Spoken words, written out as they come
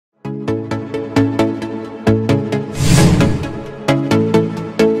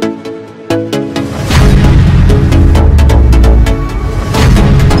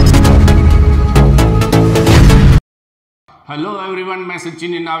Hello everyone, मैं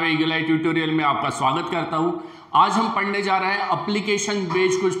Sachin इनावे eagle आई tutorial में आपका स्वागत करता हूं। आज हम पढ़ने जा रहे हैं एप्लीकेशन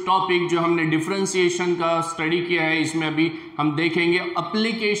बेस्ड कुछ टॉपिक जो हमने डिफरेंशिएशन का स्टडी किया है। इसमें अभी हम देखेंगे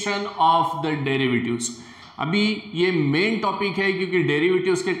एप्लीकेशन ऑफ द डेरिवेटिव्स। अभी ये मेन टॉपिक है क्योंकि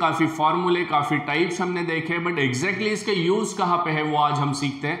डेरिवेटिव्स के काफ़ी फॉर्मूले, काफ़ी टाइप्स हमने देखे, बट एग्जैक्टली इसके यूज़ कहाँ पे है वो आज हम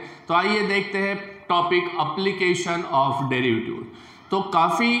सीखते हैं। तो आइए देखते हैं टॉपिक एप्लीकेशन ऑफ डेरिवेटिव। तो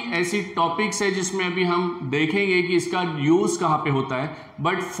काफ़ी ऐसी टॉपिक्स है जिसमें अभी हम देखेंगे कि इसका यूज़ कहाँ पे होता है,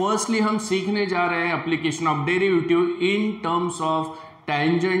 बट फर्स्टली हम सीखने जा रहे हैं application of derivative in terms of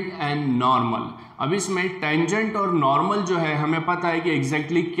tangent and normal. अब इसमें टेंजेंट और नॉर्मल जो है हमें पता है कि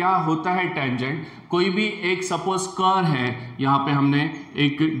एग्जैक्टली क्या होता है टेंजेंट। कोई भी एक सपोज कर्व है, यहाँ पे हमने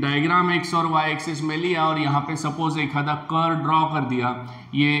एक डायग्राम एक्स और वाई एक्सिस में लिया और यहाँ पे सपोज एक आधा कर्व ड्रॉ कर दिया।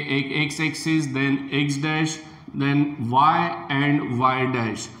 ये एक x axis, then x dash, then y and y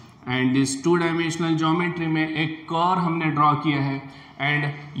dash, and this two dimensional geometry में एक कर्व हमने ड्रॉ किया है। एंड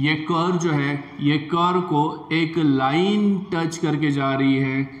ये कर्व जो है, ये कर्व को एक लाइन टच करके जा रही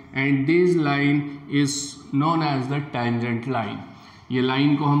है, and this line is known as the tangent line. ये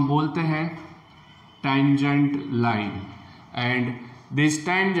लाइन को हम बोलते हैं tangent line, and this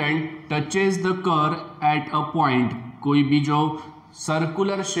tangent touches the curve at a point. कोई भी जो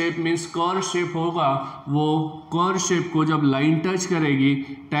circular shape means curve shape होगा, वो कर्व शेप को जब लाइन टच करेगी,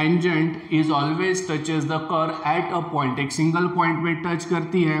 tangent is always touches the curve at a point. एक सिंगल पॉइंट में टच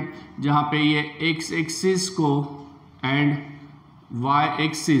करती है जहाँ पे ये एक्स एक्सिस को एंड वाई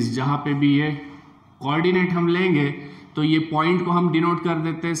एक्सिस, जहाँ पे भी ये कोऑर्डिनेट हम लेंगे तो ये पॉइंट को हम डिनोट कर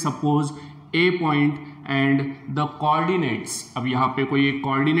देते हैं suppose A point, and the coordinates. अब यहाँ पे कोई एक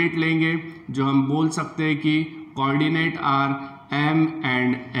कोऑर्डिनेट लेंगे जो हम बोल सकते हैं कि coordinate are m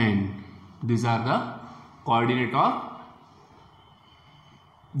and n. These are the coordinate of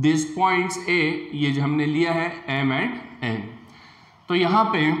these points A, ये जो हमने लिया है m and n। तो यहाँ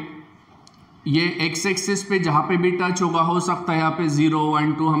पे ये x एक्सिस पे जहाँ पे भी टच होगा, हो सकता है यहाँ पे 0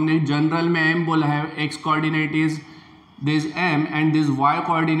 1 2, हमने जनरल में m बोला है। x coordinate is this m and this y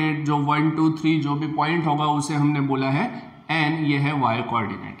coordinate जो 1 2 3 जो भी पॉइंट होगा उसे हमने बोला है n, ये है y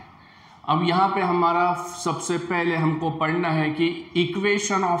कोऑर्डिनेट। अब यहाँ पे हमारा सबसे पहले हमको पढ़ना है कि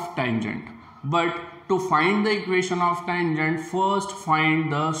equation of tangent, but to find the equation of tangent first find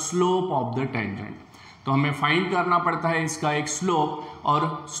the slope of the tangent. तो हमें फाइंड करना पड़ता है इसका एक स्लोप,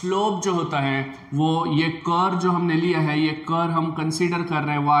 और स्लोप जो होता है वो ये कर्व जो हमने लिया है, ये कर्व हम कंसीडर कर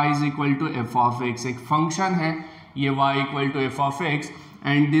रहे हैं y is equal to F of x. एक फंक्शन है ये y equal to F of x,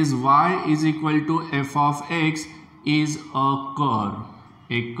 and this y is equal to F of x is a curve.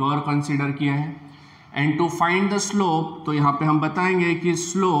 एक कर्व कंसीडर किया है, and to find the slope, तो यहाँ पे हम बताएंगे कि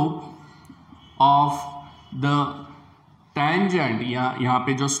स्लोप ऑफ द टेंजेंट, यहाँ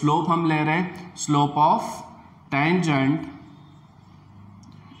पे जो स्लोप हम ले रहे हैं, slope of tangent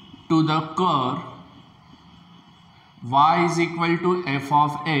to the curve y is equal to F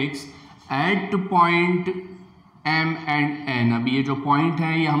of x eight point m and n। अब ये जो पॉइंट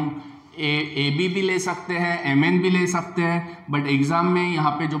है ये हम ए बी ले सकते हैं, एम एन भी ले सकते हैं, बट एग्जाम में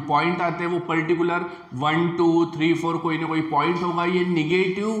यहाँ पे जो पॉइंट आते हैं वो पर्टिकुलर 1 2 3 4 कोई ना कोई पॉइंट होगा। ये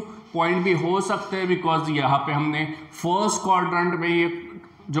निगेटिव पॉइंट भी हो सकते हैं बिकॉज यहाँ पे हमने फर्स्ट क्वाड्रेंट में ये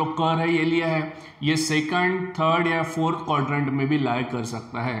जो कर्व है ये लिया है, ये सेकंड थर्ड या फोर्थ क्वाड्रेंट में भी लाई कर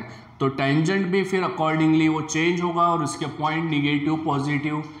सकता है। तो टेंजेंट भी फिर अकॉर्डिंगली वो चेंज होगा और उसके पॉइंट निगेटिव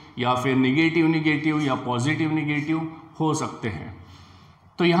पॉजिटिव या फिर निगेटिव निगेटिव या पॉजिटिव निगेटिव हो सकते हैं।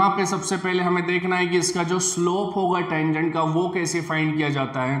 तो यहाँ पे सबसे पहले हमें देखना है कि इसका जो स्लोप होगा टेंजेंट का वो कैसे फाइंड किया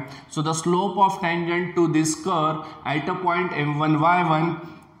जाता है। So the slope of tangent to this curve at a point m1 y1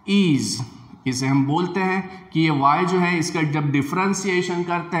 is, इसे हम बोलते हैं कि ये y जो है इसका जब डिफरेंशिएशन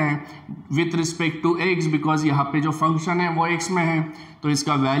करते हैं with respect to x, because यहाँ पे जो फंक्शन है वो x में है, तो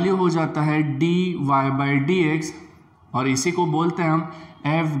इसका वैल्यू हो जाता है dy/dx, और इसी को बोलते हैं हम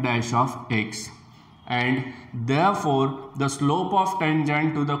f dash of x। And therefore the slope of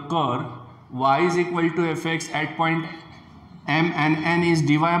tangent to the curve y is equal to fx at point m and n is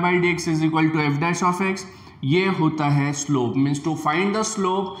dy by dx is equal to f dash of x। ये होता है slope। Means to find the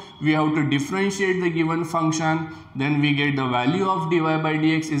slope we have to differentiate the given function, then we get the value of dy by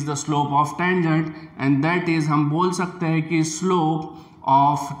dx is the slope of tangent, and that is हम बोल सकते हैं कि slope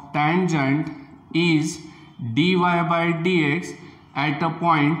of tangent is dy by dx at a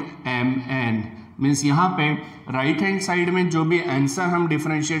point m n। Means यहाँ पे right hand side में जो भी आंसर हम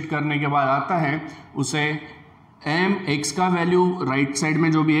डिफरेंशिएट करने के बाद आता है उसे m x का वैल्यू, राइट साइड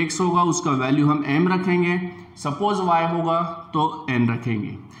में जो भी x होगा उसका वैल्यू हम m रखेंगे, सपोज y होगा तो n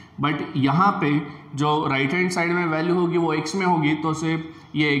रखेंगे। बट यहाँ पे जो राइट हैंड साइड में वैल्यू होगी वो x में होगी, तो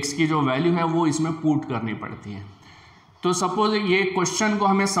सिर्फ ये x की जो वैल्यू है वो इसमें पुट करनी पड़ती है। तो सपोज ये क्वेश्चन को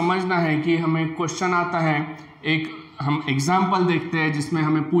हमें समझना है कि हमें क्वेश्चन आता है, एक हम एग्जाम्पल देखते हैं जिसमें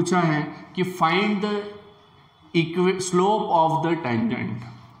हमें पूछा है कि find the slope of the tangent.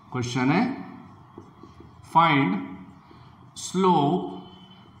 Question है find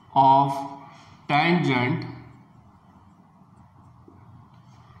slope of tangent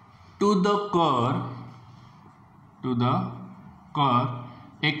to the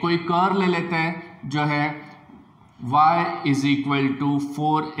curve. एक कोई कर्व ले लेते हैं जो है y is equal to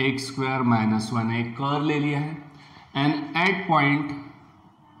 4x² - 1, एक कर्व ले लिया है एंड एट पॉइंट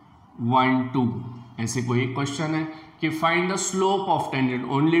 1 2, ऐसे कोई क्वेश्चन है कि find the slope of tangent,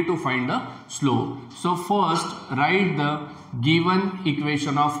 only to find the slope. So first right the given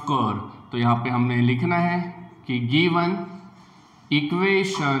equation of curve. तो यहाँ पे हमने लिखना है कि गिवन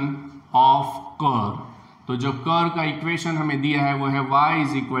इक्वेशन ऑफ कर्व, तो जो कर्व का इक्वेशन हमें दिया है वो है y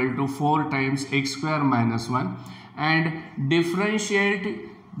is equal to 4 times x² - 1 and differentiate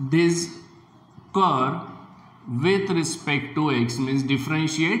this curve with respect to x, means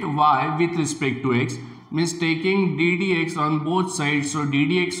differentiate y with respect to x, means taking ddx on both sides. So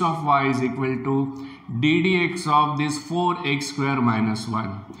ddx of y is equal to ddx of this 4x² -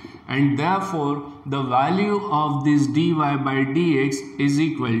 1, and therefore the value of this dy by dx is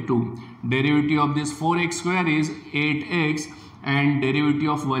equal to derivative of this 4x² is 8x and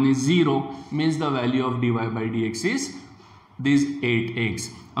derivative of 1 is 0, means the value of dy by dx is this 8x.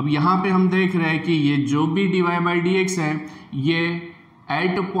 अब यहाँ पे हम देख रहे हैं कि ये जो भी dy by dx है ये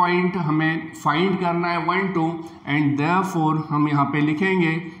एट पॉइंट हमें फाइंड करना है 1 2, एंड देयरफॉर हम यहाँ पे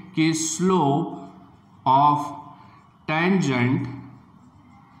लिखेंगे कि slope of tangent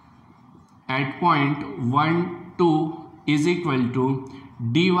at point 1 2 is equal to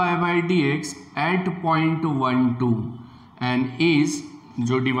dy by dx eight point 1 2 and is,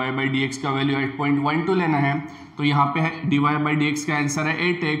 जो dy by dx का वैल्यू एट पॉइंट 1 2 लेना है, तो यहाँ पे है dy by dx का आंसर है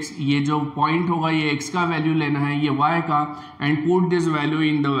 8x, ये जो पॉइंट होगा ये x का वैल्यू लेना है, ये y का, and put this value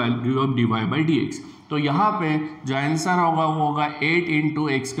in the value of dy by dx। तो यहाँ पे जो आंसर होगा वो होगा 8 इंटू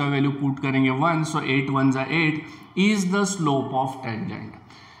एक्स का वैल्यू पुट करेंगे 1, सो 8 1 = 8 is the slope of tangent.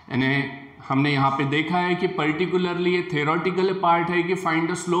 यानी हमने यहाँ पे देखा है कि पर्टिकुलरली ये थ्योरेटिकल पार्ट है कि find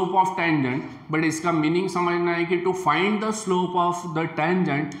the slope of tangent, but इसका मीनिंग समझना है कि to find the slope of the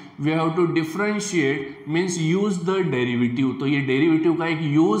tangent we have to differentiate, means use the derivative. तो ये डेरिवेटिव का एक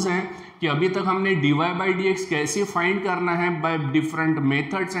यूज है कि अभी तक हमने dy by dx कैसे फाइंड करना है by different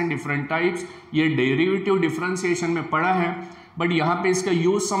methods and different types, ये डेरिवेटिव डिफरेंशिएशन में पढ़ा है, बट यहाँ पे इसका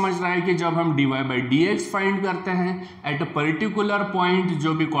यूज समझ रहा है कि जब हम dy by dx फाइंड करते हैं एट अ पर्टिकुलर पॉइंट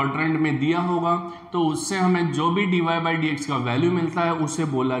जो भी क्वाड्रेंट में दिया होगा, तो उससे हमें जो भी dy by dx का वैल्यू मिलता है उसे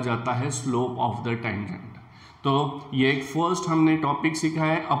बोला जाता है स्लोप ऑफ द टेंजेंट। तो ये एक फर्स्ट हमने टॉपिक सीखा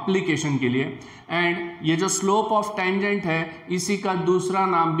है एप्लीकेशन के लिए, एंड ये जो स्लोप ऑफ टेंजेंट है इसी का दूसरा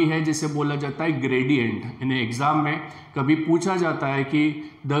नाम भी है जिसे बोला जाता है ग्रेडियंट। इन्हें एग्जाम में कभी पूछा जाता है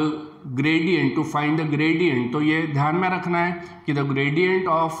कि the gradient, to find the gradient, तो ये ध्यान में रखना है कि the gradient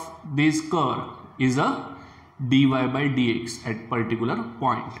of this curve is a dy by dx at particular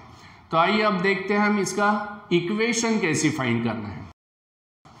point. तो आइए अब देखते हैं हम इसका इक्वेशन कैसे फाइंड करना है।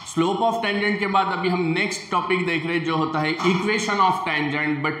 स्लोप ऑफ टेंजेंट के बाद अभी हम नेक्स्ट टॉपिक देख रहे हैं जो होता है equation of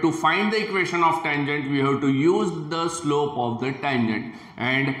tangent, but to find the equation of tangent we have to use the slope of the tangent,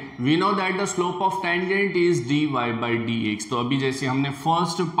 and we know that the slope of tangent is dy by dx। तो अभी जैसे हमने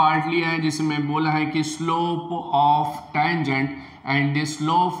first part लिया है जिसमें बोला है कि slope of tangent, and the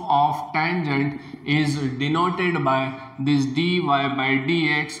slope of tangent is denoted by this dy by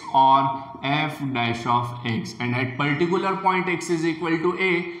dx or f dash of x, and at particular point x is equal to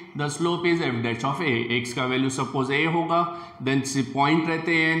a, the slope is f dash of a। x का value suppose a होगा, then से point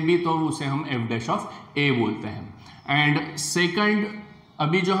रहते हैं a and b, तो उसे हम f dash of a बोलते हैं। एंड सेकंड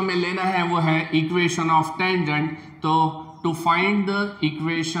अभी जो हमें लेना है वो है इक्वेशन ऑफ टेंजेंट। तो to find the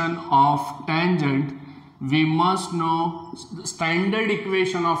equation of tangent we must know standard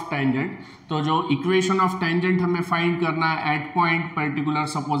equation of tangent। तो जो इक्वेशन ऑफ टेंजेंट हमें फाइंड करना है एट पॉइंट पर्टिकुलर,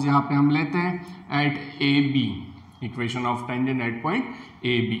 सपोज यहाँ पे हम लेते हैं eight A B, equation of tangent at point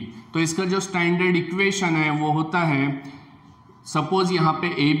A B. तो इसका जो स्टैंडर्ड इक्वेशन है वो होता है, सपोज यहाँ पे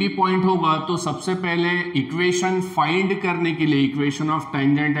ए बी पॉइंट होगा तो सबसे पहले इक्वेशन फाइंड करने के लिए, equation of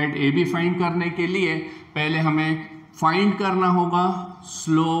tangent at A B find करने के लिए पहले हमें फाइंड करना होगा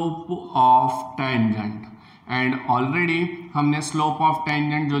slope of tangent, and already हमने स्लोप ऑफ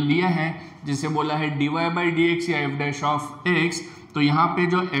टेंजेंट जो लिया है जिसे बोला है dy by dx या f dash of x। तो यहाँ पे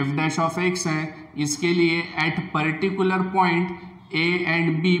जो f dash of x है इसके लिए at particular point a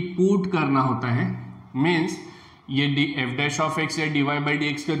and b put करना होता है, मीन्स ये एफ डैश ऑफ एक्स या D Y by D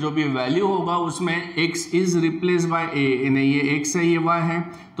x का जो भी वैल्यू होगा उसमें x इज रिप्लेस बाय ए, नहीं ये x है ये y है,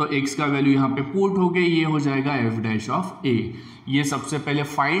 तो x का वैल्यू यहाँ पे पुट हो गई, ये हो जाएगा एफ डैश ऑफ ए। ये सबसे पहले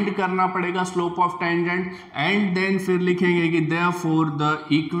फाइंड करना पड़ेगा slope of tangent, and then फिर लिखेंगे कि therefore the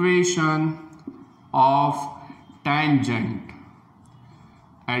equation of tangent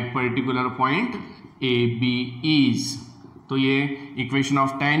at particular point A B is, तो ये इक्वेशन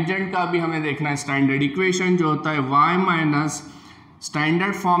ऑफ टेंजेंट का भी हमें देखना है स्टैंडर्ड इक्वेशन जो होता है y माइनस,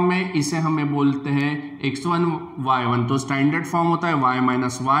 स्टैंडर्ड फॉर्म में इसे हमें बोलते हैं x1 y1, तो स्टैंडर्ड फॉर्म होता है y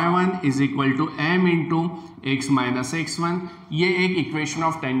minus y1 is equal to m into x minus x1। ये एक इक्वेशन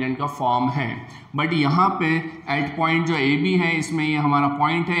ऑफ टेंजेंट का फॉर्म है, बट यहाँ पे एट पॉइंट जो ए बी है इसमें ये हमारा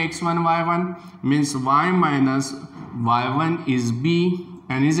पॉइंट है x1 y1 means y minus y1 is b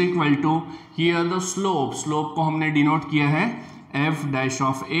and is equal to here the slope को हमने डिनोट किया है एफ डैश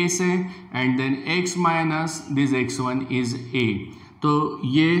ऑफ ए से, and then x minus this x1 is a। तो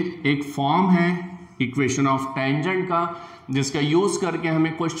ये एक फॉर्म है इक्वेशन ऑफ टेंजेंट का जिसका यूज करके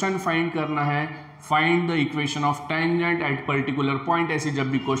हमें क्वेश्चन फाइंड करना है, find the equation of tangent at particular point. ऐसे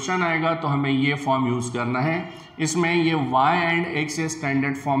जब भी क्वेश्चन आएगा तो हमें ये फॉर्म यूज करना है। इसमें ये y एंड x ये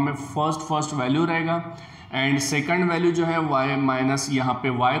स्टैंडर्ड फॉर्म में फर्स्ट वैल्यू रहेगा, एंड सेकंड वैल्यू जो है y माइनस यहाँ पे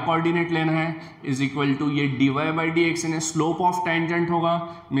y कोऑर्डिनेट लेना है इज इक्वल टू ये dy बाई डी एक्स यानी स्लोप ऑफ टेंजेंट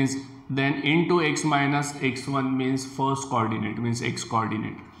होगा means then into x minus x1 means first coordinate means x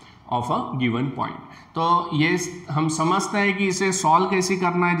coordinate of a given point. तो ये हम समझते हैं कि इसे सॉल्व कैसे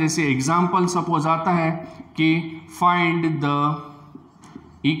करना है। जैसे एग्जांपल सपोज आता है कि find the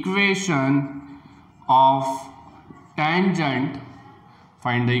equation of tangent,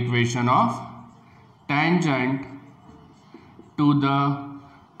 find the equation of tangent to the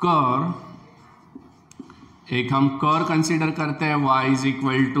curve. एक हम कर्व कंसीडर करते हैं y is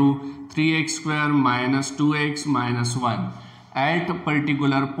equal to 3x square minus 2x minus 1 at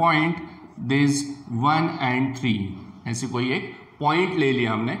particular point this 1 and 3। ऐसे कोई एक पॉइंट ले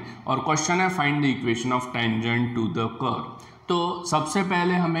लिया हमने और क्वेश्चन है find the equation of tangent to the curve. तो सबसे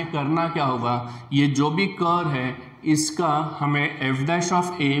पहले हमें करना क्या होगा, ये जो भी कर्व है इसका हमें F dash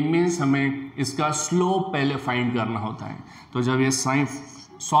of A means हमें इसका स्लोप पहले फाइंड करना होता है। तो जब ये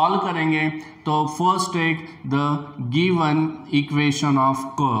सॉल्व करेंगे तो first take the given equation of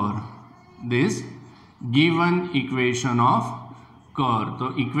curve, this given equation of curve.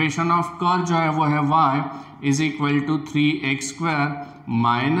 तो इक्वेशन ऑफ कर्व जो है वो है y is equal to 3x square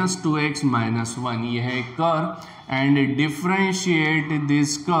minus 2x minus 1, ये है curve, and differentiate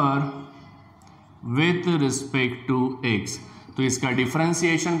this curve with respect to x। तो इसका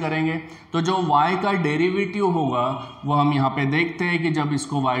differentiation करेंगे तो जो y का डेरिवेटिव होगा वो हम यहाँ पे देखते हैं कि जब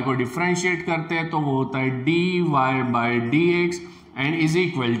इसको y को डिफरेंशिएट करते हैं तो वो होता है dy by D x and is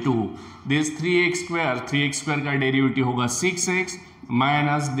equal to this 3x square का डेरिवेटिव होगा 6x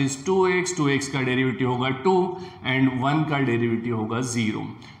माइनस दिस 2x का डेरिवेटिव होगा 2 एंड 1 का डेरिवेटिव होगा 0।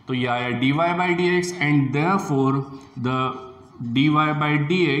 तो यह आया dy by D x and therefore the dy by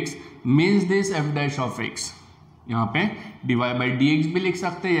D x means this F dash of x. यहाँ पे dy बाई डी एक्स भी लिख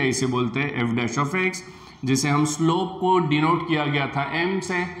सकते हैं या इसे बोलते हैं एफ डैश ऑफ एक्स, जिसे हम स्लोप को डिनोट किया गया था m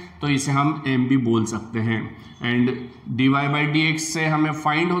से, तो इसे हम m भी बोल सकते हैं। And dy by D x से हमें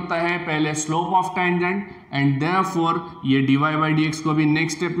फाइंड होता है पहले slope of tangent, and therefore ये dy बाई डी एक्स को भी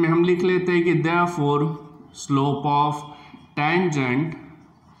नेक्स्ट स्टेप में हम लिख लेते हैं कि therefore slope of tangent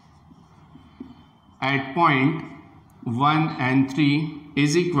at point 1 and 3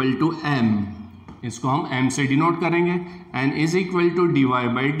 is equal to m। इसको हम m से डिनोट करेंगे and is equal to dy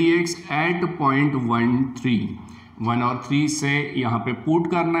by D x eight point 1 और 3 से यहाँ पे पुट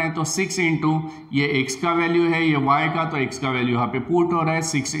करना है। तो 6 इंटू ये x का वैल्यू है, ये y का, तो x का वैल्यू यहाँ पे पुट हो रहा है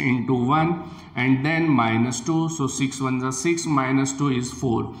 6 इंटू 1 एंड देन माइनस 2, सो 6 1 ज़ा 6 minus 2 is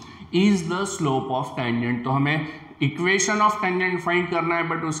 4 is the slope of tangent. तो हमें इक्वेशन ऑफ टेंजेंट फाइंड करना है,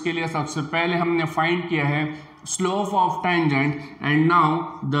 बट उसके लिए सबसे पहले हमने फाइंड किया है slope of tangent, and now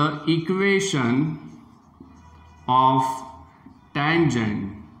the equation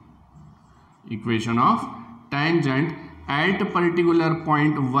of tangent at particular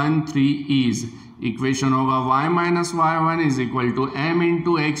point 1 3 is equation होगा y minus y1 is equal to m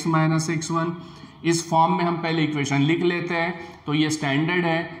into x minus x1। इस फॉर्म में हम पहले इक्वेशन लिख लेते हैं। तो ये स्टैंडर्ड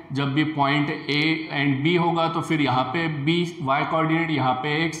है, जब भी पॉइंट a एंड b होगा तो फिर यहाँ पे b y कोऑर्डिनेट, यहाँ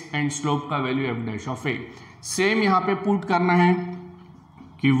पे x एंड स्लोप का value f dash of a। Same यहाँ पे पुट करना है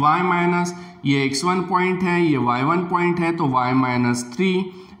कि y माइनस ये x1 पॉइंट है, ये y1 पॉइंट है, तो y minus 3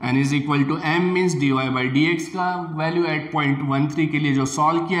 and is equal to m means dy by D x का वैल्यू एट पॉइंट 1 3 के लिए जो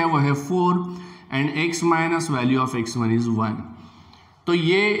सॉल्व किया है वो है 4 and x minus value of x1 is 1। तो तो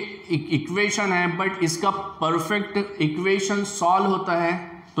ये इक्वेशन है, बट इसका परफेक्ट इक्वेशन सॉल्व होता है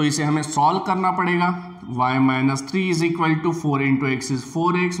तो इसे हमें सॉल्व करना पड़ेगा। y minus 3 is equal to 4 into x is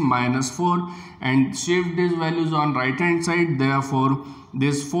 4x minus 4 and shift these values on right hand side, therefore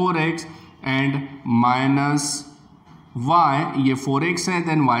this 4x and minus y, ये 4x है,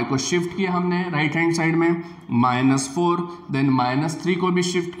 देन y को शिफ्ट किया हमने राइट हैंड साइड में -4, then -3 को भी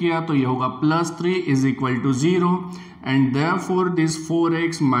shift किया तो ये होगा +3 is equal to 0 and therefore this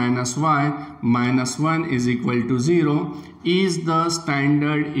 4x minus y minus 1 is equal to 0 is the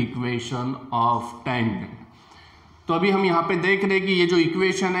standard equation of tangent। तो अभी हम यहाँ पे देख रहे हैं कि ये जो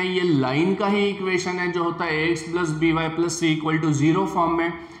इक्वेशन है ये लाइन का ही इक्वेशन है जो होता है ax plus by plus c equal to 0 form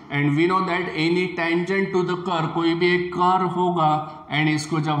में, and we know that any tangent to the curve, कोई भी एक कर्व होगा एंड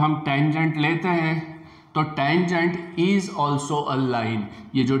इसको जब हम टेंजेंट लेते हैं तो tangent is also a line.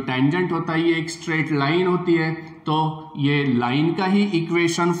 ये जो टेंजेंट होता है ये एक स्ट्रेट लाइन होती है, तो ये लाइन का ही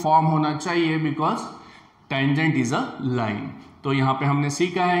इक्वेशन फॉर्म होना चाहिए because tangent is a line. तो यहाँ पे हमने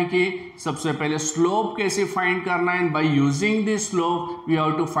सीखा है कि सबसे पहले स्लोप कैसे फाइंड करना है, by using this slope we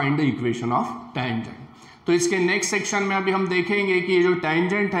have to find the equation of tangent. तो इसके नेक्स्ट सेक्शन में अभी हम देखेंगे कि ये जो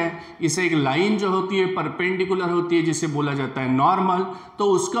टेंजेंट है इसे एक लाइन जो होती है परपेंडिकुलर होती है जिसे बोला जाता है नॉर्मल, तो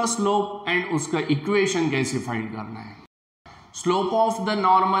उसका स्लोप एंड उसका इक्वेशन कैसे फाइंड करना है। Slope of the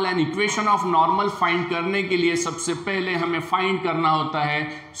normal and equation of normal find करने के लिए सबसे पहले हमें फाइंड करना होता है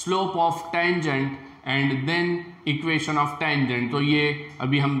slope of tangent and then equation of tangent. तो ये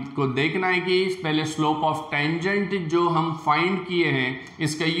अभी हमको देखना है कि पहले स्लोप ऑफ टेंजेंट जो हम फाइंड किए हैं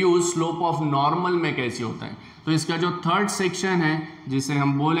इसका यूज स्लोप ऑफ नॉर्मल में कैसे होता है। तो इसका जो थर्ड सेक्शन है जिसे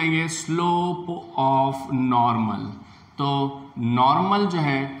हम बोलेंगे स्लोप ऑफ नॉर्मल, तो नॉर्मल जो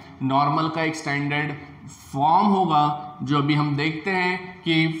है नॉर्मल का एक स्टैंडर्ड फॉर्म होगा जो अभी हम देखते हैं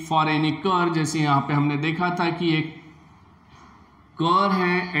कि फॉर एनी कर्व, जैसे यहाँ पे हमने देखा था कि एक कर्व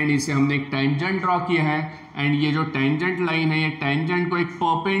है एंड इसे हमने एक टेंजेंट ड्रॉ किया है एंड ये जो टेंजेंट लाइन है ये टेंजेंट को एक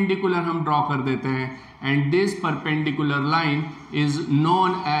परपेंडिकुलर हम ड्रॉ कर देते हैं and this perpendicular line is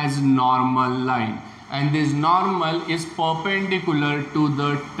known as normal line and this normal is perpendicular to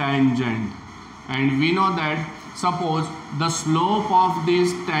the tangent and we know that suppose the slope of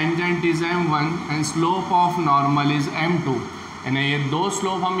this tangent is m1 and slope of normal is m2, यानी ये दो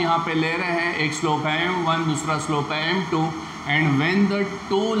slope हम यहाँ पे ले रहे हैं, एक स्लोप है m1 दूसरा स्लोप है m2 and when the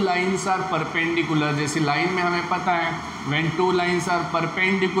two lines are perpendicular, जैसे लाइन में हमें पता है when two lines are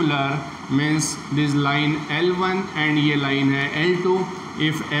perpendicular means this line L1 and ये लाइन है L2,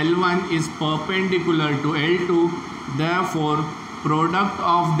 if L1 is perpendicular to L2 therefore product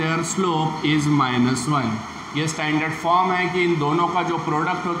of their slope is -1। ये standard form है कि इन दोनों का जो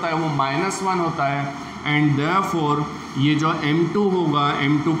प्रोडक्ट होता है वो -1 होता है एंड देयरफॉर ये जो m2 होगा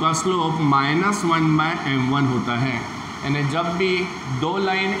m2 का स्लोप -1/m1 होता है। यानी जब भी दो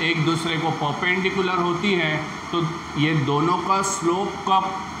लाइन एक दूसरे को परपेंडिकुलर होती है तो ये दोनों का स्लोप का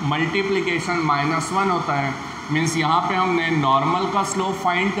मल्टीप्लिकेशन -1 होता है। मीन्स यहाँ पे हमने नॉर्मल का स्लोप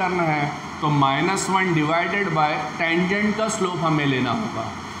फाइंड करना है तो -1 डिवाइडेड बाय टेंजेंट का स्लोप हमें लेना होगा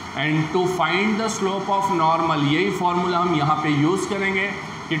and to find the slope of normal, यही फॉर्मूला हम यहाँ पे यूज़ करेंगे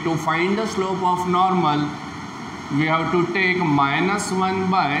कि to find the slope of normal we have to take -1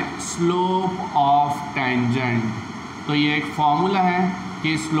 bye slope of tangent. तो ये एक फॉर्मूला है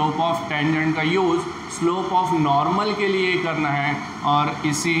कि स्लोप ऑफ टेंजेंट का यूज़ स्लोप ऑफ नॉर्मल के लिए करना है और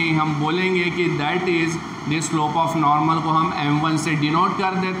इसी हम बोलेंगे कि that is this slope of normal को हम m1 से डिनोट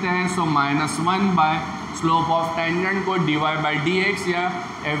कर देते हैं, सो -1 बाय स्लोप ऑफ टेंजेंट को dy/dx या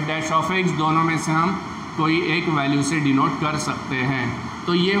f' दोनों में से हम कोई एक वैल्यू से डिनोट कर सकते हैं।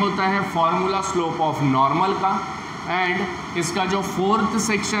 तो ये होता है फॉर्मूला स्लोप ऑफ नॉर्मल का एंड इसका जो फोर्थ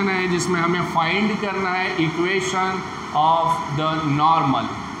सेक्शन है जिसमें हमें फाइंड करना है इक्वेशन ऑफ द नॉर्मल।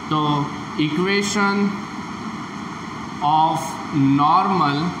 तो equation of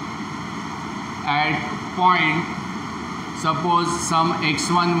normal at point suppose some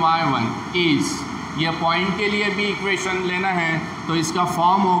x1 y1 is, ये पॉइंट के लिए भी इक्वेशन लेना है तो इसका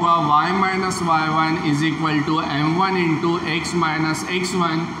फॉर्म होगा y minus y1 is equal to m1 into x minus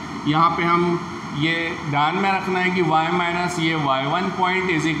x1। यहाँ पे हम ये ध्यान में रखना है कि y माइनस ये y1 point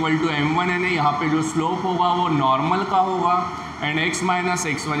is equal to m1 है, नहीं यहाँ पे जो स्लोप होगा वो नॉर्मल का होगा and x minus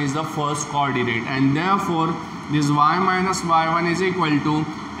x1 is the first coordinate and therefore this y minus y1 is equal to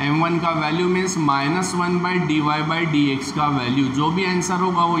m1 का वैल्यू मीन्स -1/dy/dx का वैल्यू, जो भी आंसर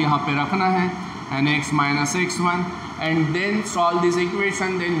होगा वो यहाँ पे रखना है and x minus x1 and then solve this equation,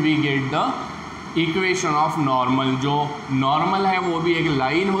 then we get the equation of normal। जो नॉर्मल है वो भी एक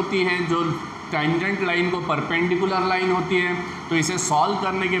लाइन होती है जो टेंजेंट लाइन को परपेंडिकुलर लाइन होती है, तो इसे सॉल्व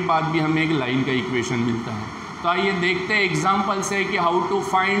करने के बाद भी हमें एक लाइन का इक्वेशन मिलता है। तो आइए देखते हैं एग्जाम्पल से कि how to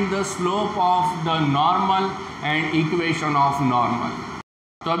find the slope of the normal and equation of normal.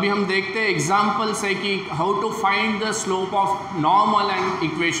 तो अभी हम देखते हैं एग्जाम्पल से कि how to find the slope of normal and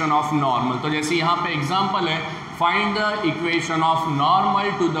equation of normal. तो जैसे यहाँ पे एग्जाम्पल है, find the equation of normal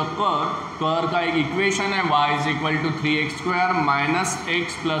to the curve का एक इक्वेशन है y is equal to 3x² minus x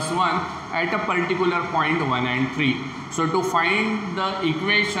plus 1 at a particular point 1 and 3। So to find the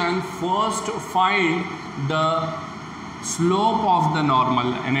equation first find the slope of the normal,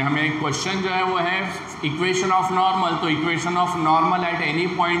 यानी हमें question जो है वो है equation of normal. तो equation of normal at any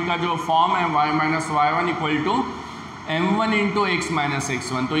point का जो form है y minus y1 equal to m1 into x minus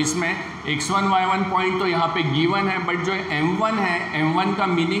x1। तो इसमें x1 y1 पॉइंट तो यहाँ पे गिवन है, बट जो m1 है, m1 का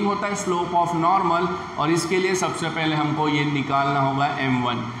मीनिंग होता है स्लोप ऑफ नॉर्मल, और इसके लिए सबसे पहले हमको ये निकालना होगा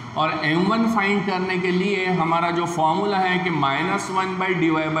m1। और m1 फाइंड करने के लिए हमारा जो फॉर्मूला है कि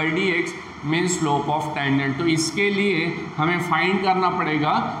 -1/dy/dx mean slope of tangent. तो इसके लिए हमें फाइंड करना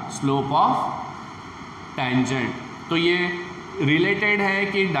पड़ेगा स्लोप ऑफ टेंजेंट। तो ये रिलेटेड है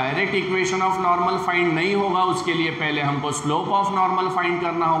कि direct equation of normal find नहीं होगा, उसके लिए पहले हमको स्लोप ऑफ नॉर्मल फाइंड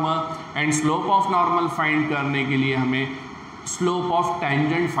करना होगा, and slope of normal find करने के लिए हमें स्लोप ऑफ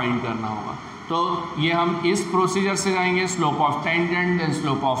टेंजेंट फाइंड करना होगा। तो ये हम इस प्रोसीजर से जाएंगे, slope of tangent, then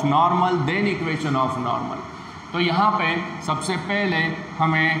slope of normal, then equation of normal. तो यहाँ पे सबसे पहले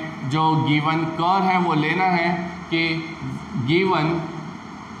हमें जो गिवन कर्व है वो लेना है कि गिवन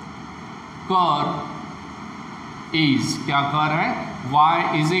कर्व इज, क्या कर्व है, y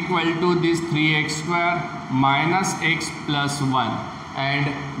is equal to this 3x² minus x plus 1 and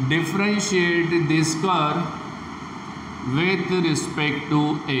differentiate this curve with respect to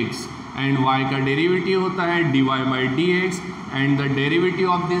x, and y का डेरिवेटिव होता है dy/dx, and the derivative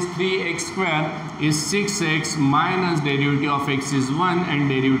of this 3x² is 6x minus derivative of x is 1 and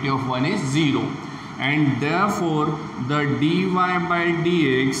derivative of 1 is 0, and therefore the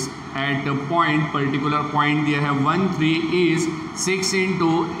dy/dx at a point, particular point दिया है 1 3 is 6 into,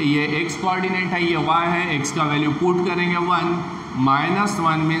 ये x coordinate है, ये y है, x का value put करेंगे 1 minus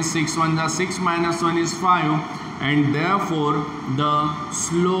 1 means 6 1 जा 6 minus 1 is 5, and therefore the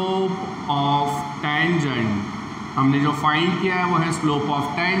slope of tangent हमने जो फाइंड किया है वो है स्लोप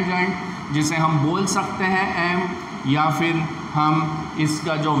ऑफ टेंजेंट, जिसे हम बोल सकते हैं m, या फिर हम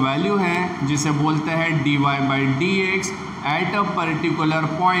इसका जो वैल्यू है जिसे बोलते हैं dy/dx at a particular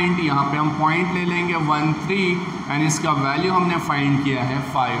point. यहाँ पे हम पॉइंट ले लेंगे 1 3 एंड इसका वैल्यू हमने फाइंड किया है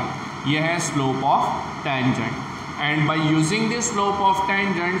 5। यह है slope of tangent, and by using the slope of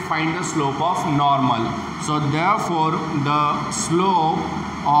tangent find the slope of normal. So therefore the slope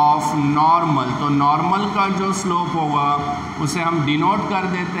of normal, तो नॉर्मल का जो स्लोप होगा उसे हम डिनोट कर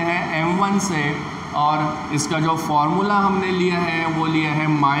देते हैं m1 से, और इसका जो फॉर्मूला हमने लिया है वो लिया है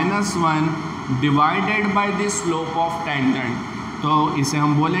 -1 divided by the slope of tangent. तो इसे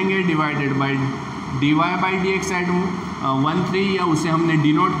हम बोलेंगे डिवाइडेड बाय dy/dx एट 1 3, या उसे हमने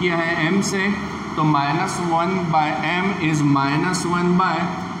डिनोट किया है m से, तो -1/m इज़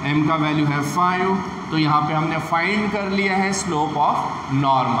 -1/m का वैल्यू है 5। तो यहाँ पे हमने फाइंड कर लिया है स्लोप ऑफ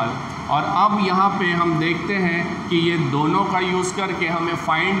नॉर्मल, और अब यहाँ पे हम देखते हैं कि ये दोनों का यूज़ करके हमें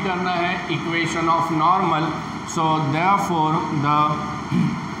फाइंड करना है equation of normal. So therefore the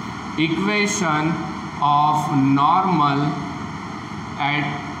equation of normal at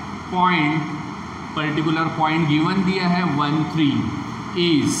point, particular point given दिया है 1 3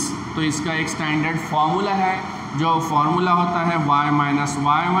 इज़, तो इसका एक स्टैंडर्ड फार्मूला है, जो फार्मूला होता है y minus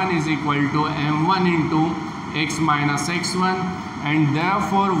y1 is equal to m1 into x minus x1, and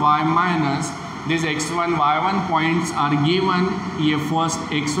therefore y minus this x1 y1 points are given, ये first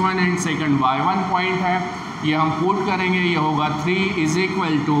x1 and second y1 point है, ये हम पुट करेंगे, ये होगा 3 is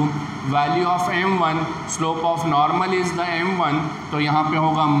equal to value of m1, slope of normal is the m1, तो यहाँ पे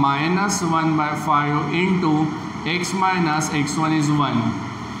होगा -1/5 into x minus x1 is 1।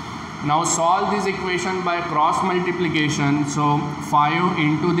 Now solve this equation by cross multiplication. So 5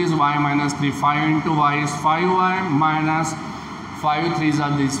 into this y minus 3, 5 into y is 5y minus 5 3s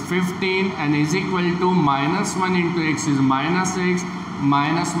are this 15, and is equal to -1 into x is -x,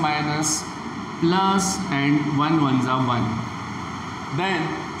 minus minus plus, and 1 1s are 1. Then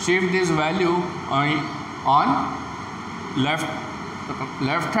shift this value on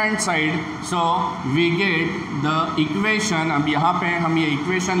left hand side, so we get the equation. अब यहाँ पे हम ये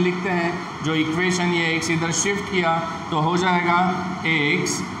equation लिखते हैं, जो equation ये x इधर शिफ्ट किया तो हो जाएगा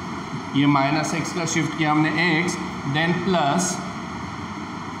x, ये -x का शिफ्ट किया हमने x, then plus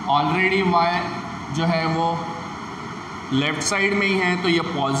already y जो है वो लेफ्ट साइड में ही है तो ये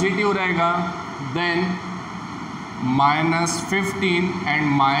पॉजिटिव रहेगा, देन -15 एंड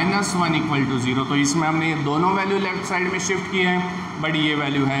 -1 इक्वल टू 0। तो इसमें हमने ये दोनों वैल्यू लेफ्ट साइड में शिफ्ट किए हैं, बट ये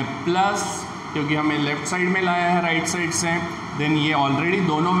वैल्यू है प्लस, क्योंकि हमें लेफ्ट साइड में लाया है राइट साइड से। देन ये ऑलरेडी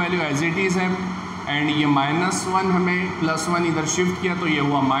दोनों वैल्यू एज इट इज़ है, एंड ये -1 हमें +1 इधर शिफ्ट किया, तो ये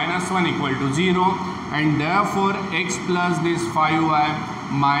हुआ -1 equal to 0, and therefore x plus this 5y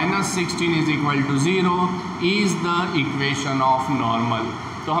 -16 is equal to 0 is the equation of normal.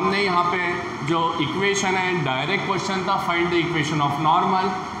 तो हमने यहाँ पे जो इक्वेशन है, डायरेक्ट क्वेश्चन था find the equation of normal,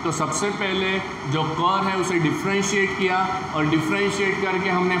 तो सबसे पहले जो कर्व है उसे डिफ्रेंशिएट किया, और डिफ्रेंशिएट करके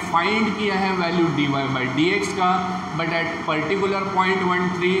हमने फाइंड किया है वैल्यू dy/dx का, but at particular point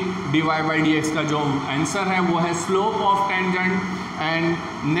 13 dy/dx का जो आंसर है वो है slope of tangent, and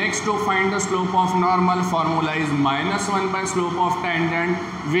next to find the slope of normal formula is -1 slope of tangent,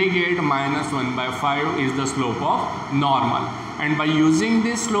 we get -1/5 is the slope of normal, and by using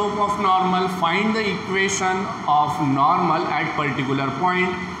this slope of normal find the equation of normal at particular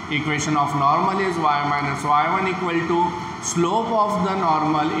point. Equation of normal is y minus y1 equal to slope of the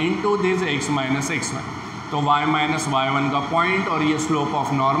normal into this x minus x1। तो y minus y1 का point और ये slope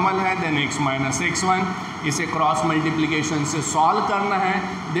of normal है, then x minus x1, इसे cross multiplication से solve करना है,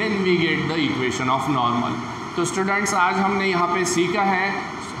 then we get the equation of normal. तो स्टूडेंट्स आज हमने यहाँ पे सीखा है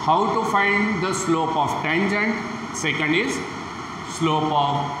how to find the slope of tangent, second is slope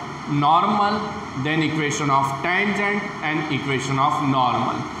of normal, then equation of tangent and equation of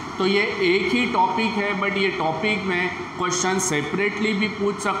normal। तो ये एक ही टॉपिक है, बट ये टॉपिक में क्वेश्चन सेपरेटली भी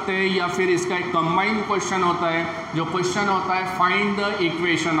पूछ सकते हैं, या फिर इसका एक कंबाइंड क्वेश्चन होता है, जो क्वेश्चन होता है find the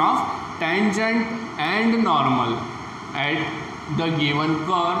equation of tangent and normal at the given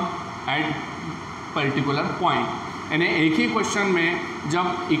curve at particular point. यानी एक ही क्वेश्चन में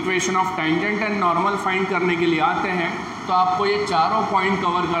जब equation of tangent and normal find करने के लिए आते हैं, तो आपको ये चारों पॉइंट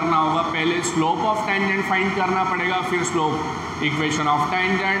कवर करना होगा। पहले स्लोप ऑफ टेंजेंट फाइंड करना पड़ेगा, फिर slope equation of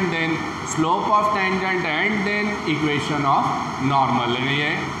tangent, then slope of tangent, and then equation of normal. यानी ये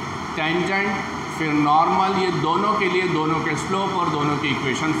टेंजेंट फिर नॉर्मल, ये दोनों के लिए दोनों के स्लोप और दोनों के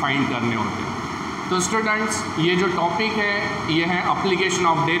इक्वेशन फाइंड करने होते हैं। तो स्टूडेंट्स ये जो टॉपिक है ये है application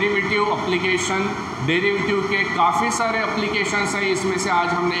of derivative. Application derivative के काफ़ी सारे एप्लीकेशंस हैं, इसमें से आज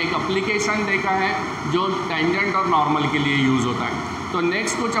हमने एक एप्लीकेशन देखा है जो टेंजेंट और नॉर्मल के लिए यूज़ होता है। तो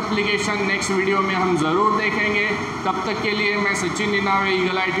नेक्स्ट कुछ एप्लीकेशन नेक्स्ट वीडियो में हम ज़रूर देखेंगे। तब तक के लिए मैं सचिन निनावे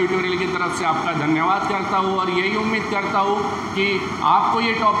ईगल आई ट्यूटोरियल की तरफ से आपका धन्यवाद करता हूँ, और यही उम्मीद करता हूँ कि आपको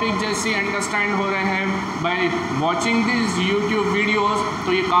ये टॉपिक जैसे अंडरस्टैंड हो रहे हैं by watching this YouTube videos,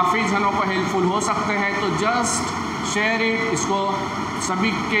 तो ये काफ़ी जनों को हेल्पफुल हो सकते हैं। तो जस्ट शेयर इट, इसको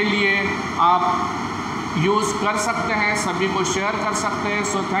सभी के लिए आप यूज़ कर सकते हैं, सभी को शेयर कर सकते हैं।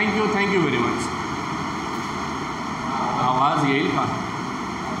 So thank you very much. आवाज़ यही था।